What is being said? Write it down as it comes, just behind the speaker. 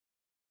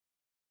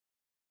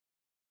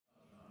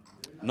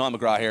Niall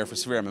McGrath here for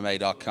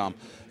SevereMMA.com.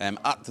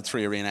 At the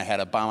 3 Arena ahead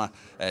of Bama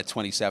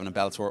 27 and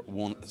Bellator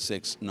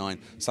 169,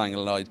 standing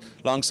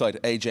alongside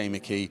AJ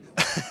McKee,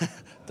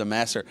 the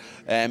messer.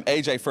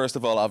 AJ, first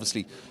of all,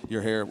 obviously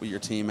you're here with your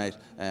teammate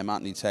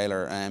Anthony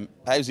Taylor.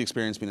 How's the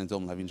experience been in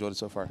Dublin? Have you enjoyed it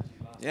so far?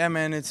 Yeah,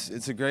 man,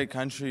 it's a great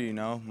country. You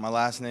know, my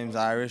last name's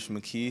Irish,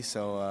 McKee,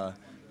 so I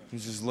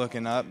was just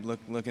looking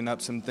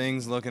up some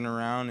things, looking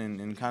around,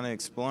 and kind of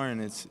exploring.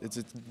 It's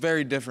a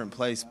very different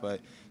place, but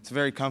it's a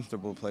very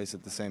comfortable place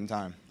at the same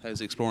time. How's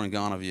the exploring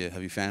gone? Have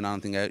you found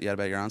anything out yet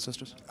about your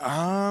ancestors?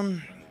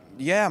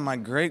 Yeah, my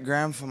great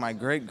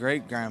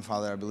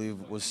grandfather, I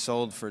believe, was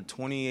sold for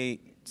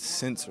 28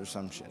 cents or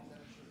some shit,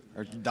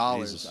 or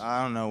dollars. Jesus.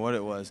 I don't know what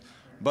it was,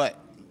 but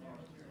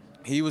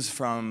he was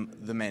from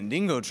the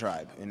Mandingo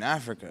tribe in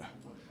Africa.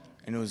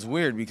 And it was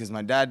weird because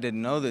my dad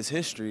didn't know this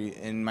history,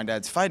 and my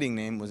dad's fighting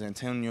name was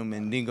Antonio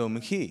Mandingo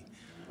McKee.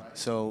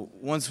 So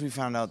once we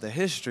found out the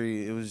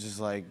history, it was just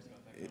like,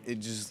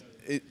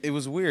 it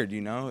was weird,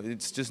 you know?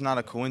 It's just not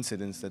a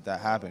coincidence that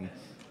happened.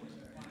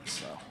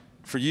 So.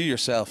 For you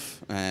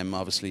yourself,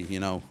 obviously, you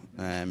know,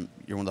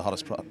 you're one of the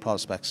hottest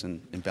prospects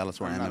in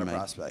Bellator I'm MMA. not a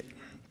prospect.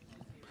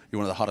 You're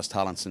one of the hottest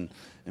talents in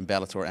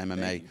Bellator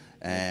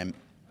MMA.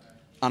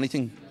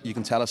 Anything you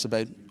can tell us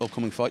about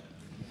upcoming fight?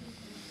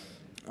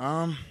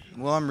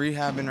 Well, I'm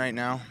rehabbing right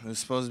now. It was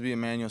supposed to be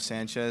Emmanuel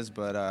Sanchez,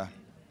 but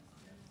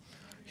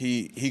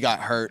he got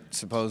hurt,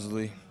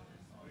 supposedly.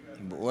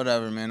 But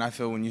whatever, man. I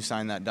feel when you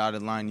sign that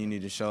dotted line, you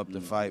need to show up to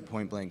fight,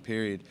 point blank,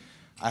 period.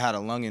 I had a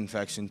lung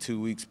infection 2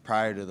 weeks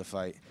prior to the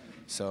fight,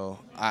 so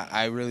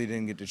I really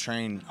didn't get to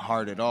train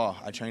hard at all.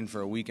 I trained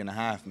for a week and a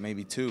half,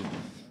 maybe 2,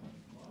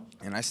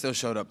 and I still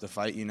showed up to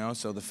fight, you know?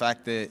 So the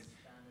fact that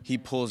he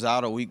pulls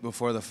out a week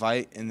before the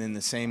fight, and then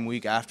the same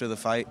week after the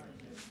fight,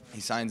 he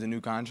signs a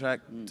new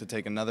contract to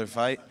take another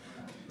fight,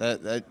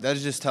 that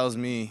just tells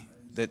me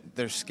that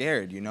they're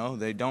scared, you know?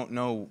 They don't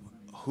know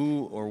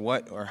who or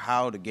what or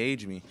how to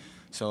gauge me.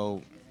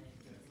 So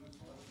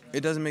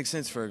it doesn't make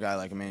sense for a guy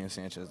like Emmanuel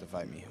Sanchez to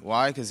fight me.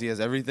 Why? Because he has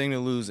everything to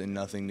lose and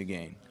nothing to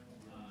gain.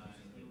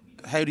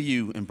 How do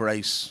you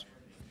embrace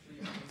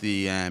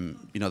the,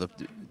 you know,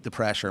 the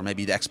pressure,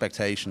 maybe the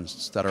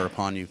expectations that are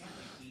upon you?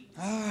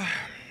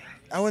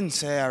 I wouldn't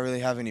say I really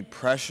have any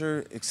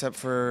pressure, except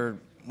for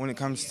when it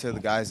comes to the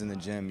guys in the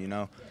gym, you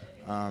know.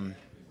 I'm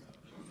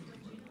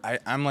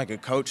like a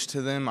coach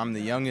to them. I'm the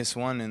youngest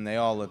one, and they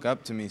all look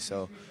up to me.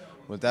 So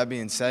with that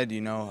being said,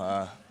 you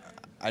know,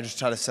 I just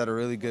try to set a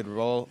really good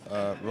role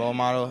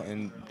model,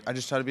 and I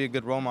just try to be a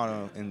good role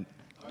model and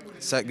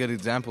set good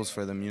examples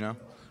for them, you know.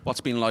 What's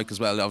been like as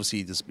well?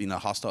 Obviously, there's been a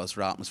hostile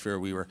atmosphere.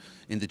 We were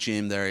in the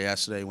gym there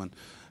yesterday when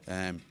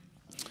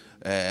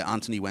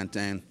Anthony went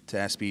down to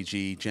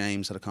SBG.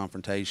 James had a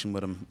confrontation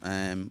with him.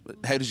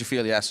 How did you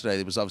feel yesterday?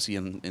 It was obviously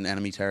in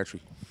enemy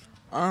territory.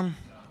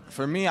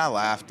 For me, I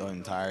laughed the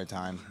entire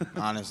time,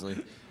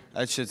 honestly.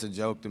 That shit's a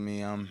joke to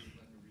me.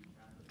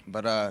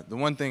 But the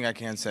one thing I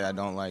can say I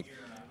don't like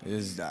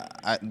is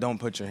don't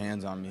put your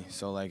hands on me.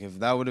 So, like, if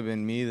that would have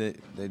been me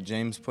that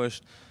James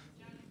pushed,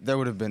 there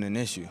would have been an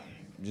issue.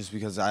 Just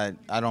because I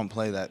don't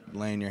play that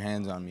laying your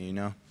hands on me, you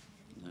know?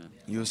 Yeah.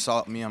 You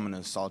assault me, I'm going to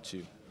assault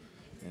you.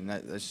 And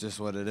that's just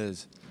what it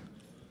is.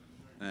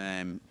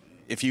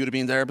 If you would have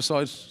been there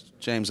besides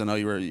James, I know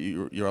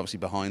you're obviously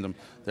behind him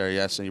there,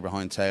 yes, and you're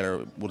behind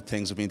Taylor. Would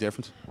things have been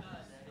different?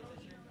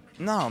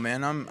 No,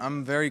 man.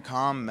 I'm very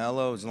calm,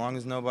 mellow. As long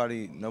as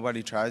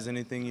nobody tries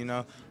anything, you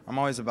know. I'm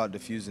always about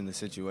diffusing the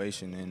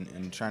situation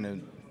and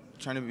trying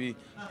to be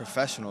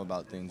professional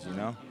about things, you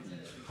know.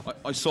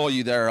 I saw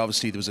you there.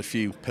 Obviously, there was a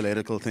few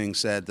political things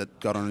said that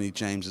got underneath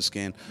James's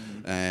skin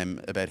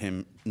about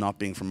him not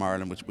being from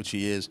Ireland, which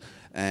he is.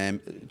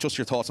 Just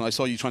your thoughts. And I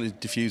saw you trying to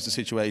diffuse the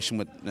situation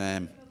with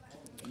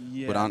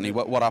Anthony.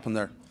 What happened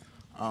there?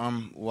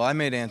 Well, I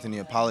made Anthony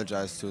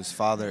apologize to his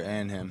father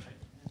and him,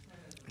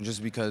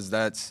 just because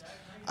I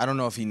don't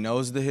know if he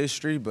knows the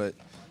history, but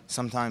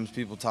sometimes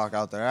people talk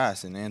out their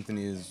ass, and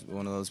Anthony is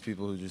one of those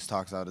people who just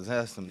talks out his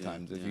ass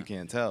sometimes, if you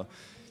can't tell.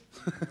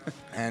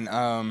 And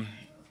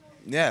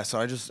yeah, so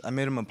I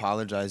made him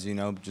apologize, you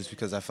know, just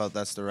because I felt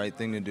that's the right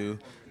thing to do,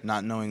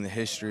 not knowing the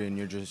history, and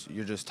you're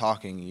just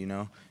talking, you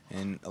know,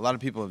 and a lot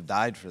of people have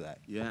died for that.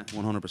 Yeah,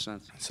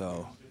 100%.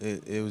 So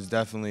it was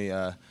definitely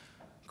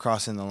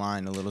crossing the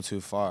line a little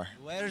too far.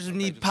 Where's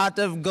me pot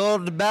of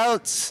gold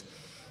belts?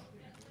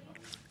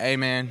 Hey,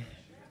 man,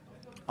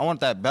 I want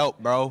that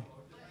belt, bro.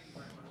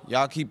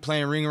 Y'all keep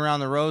playing Ring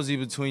Around the Rosie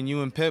between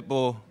you and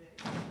Pitbull.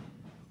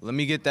 Let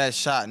me get that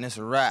shot, and it's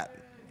a wrap.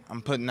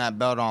 I'm putting that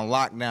belt on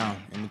lockdown,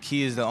 and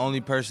McKee is the only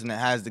person that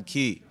has the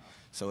key.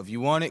 So if you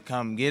want it,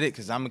 come get it,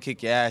 because I'm going to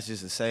kick your ass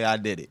just to say I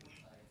did it.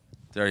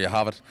 There you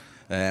have it.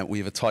 We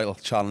have a title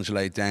challenge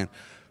laid down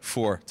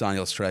for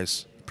Daniel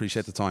Straus.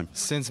 Appreciate the time.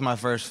 Since my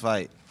first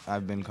fight,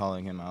 I've been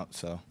calling him out.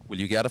 So will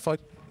you get a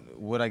fight?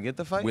 Would I get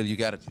the fight? Will you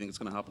get it? Do you think it's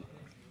going to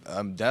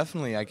happen?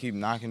 Definitely. I keep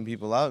knocking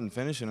people out and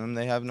finishing them.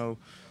 They have no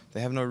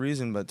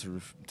reason but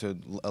to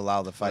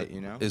allow the fight, you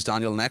know? Is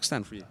Daniel next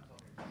then for you?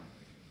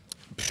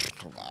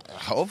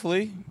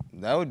 Hopefully.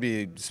 That would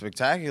be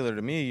spectacular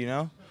to me, you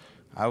know?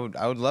 I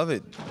would love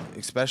it,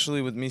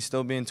 especially with me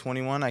still being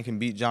 21. I can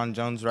beat John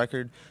Jones'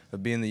 record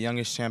of being the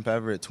youngest champ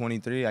ever at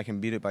 23. I can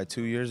beat it by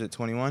 2 years at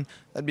 21.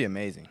 That'd be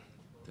amazing.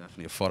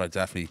 Definitely a fight. I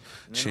definitely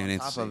tune in.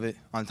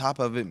 On top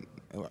of it,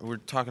 we're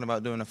talking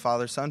about doing a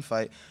father-son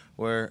fight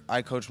where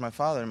I coach my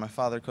father and my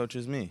father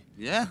coaches me.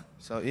 Yeah.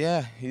 So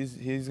yeah,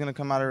 he's gonna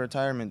come out of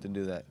retirement to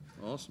do that.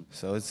 Awesome.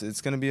 So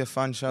it's gonna be a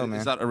fun show, man.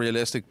 Is that a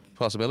realistic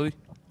possibility?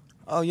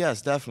 Oh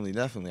yes, definitely.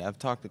 I've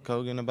talked to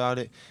Kogan about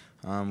it.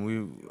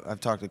 I've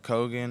talked to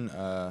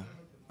Kogan.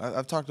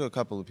 I've talked to a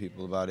couple of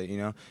people about it, you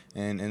know,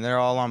 and they're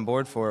all on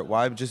board for it.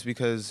 Why? Just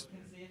because.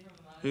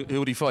 Who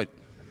would he fight?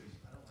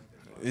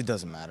 It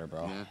doesn't matter,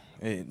 bro.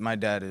 Yeah. My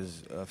dad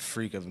is a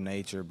freak of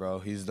nature, bro.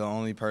 He's the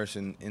only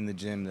person in the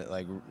gym that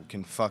like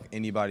can fuck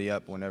anybody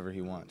up whenever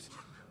he wants.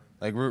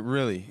 Like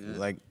really,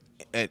 like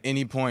at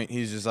any point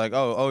he's just like,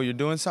 oh, you're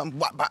doing something,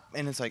 wah, bah,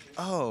 and it's like,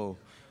 oh,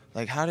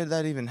 like how did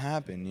that even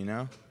happen, you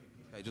know?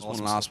 Okay, just one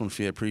last one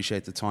for you.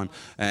 Appreciate the time.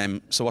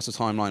 So what's the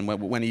timeline?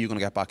 When are you going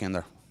to get back in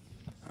there?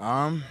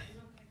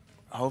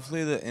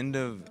 Hopefully the end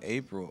of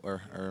April,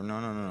 or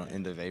no,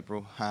 end of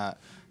April.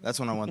 That's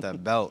when I want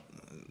that belt.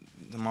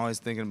 I'm always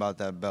thinking about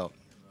that belt.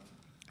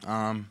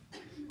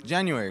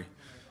 January,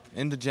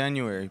 end of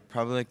January,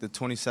 probably like the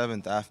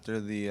 27th after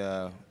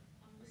the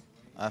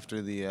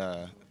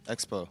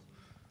expo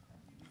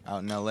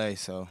out in LA.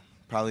 So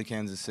probably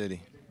Kansas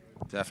City.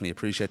 Definitely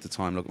appreciate the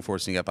time. Looking forward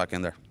to seeing you get back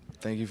in there.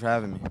 Thank you for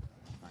having me.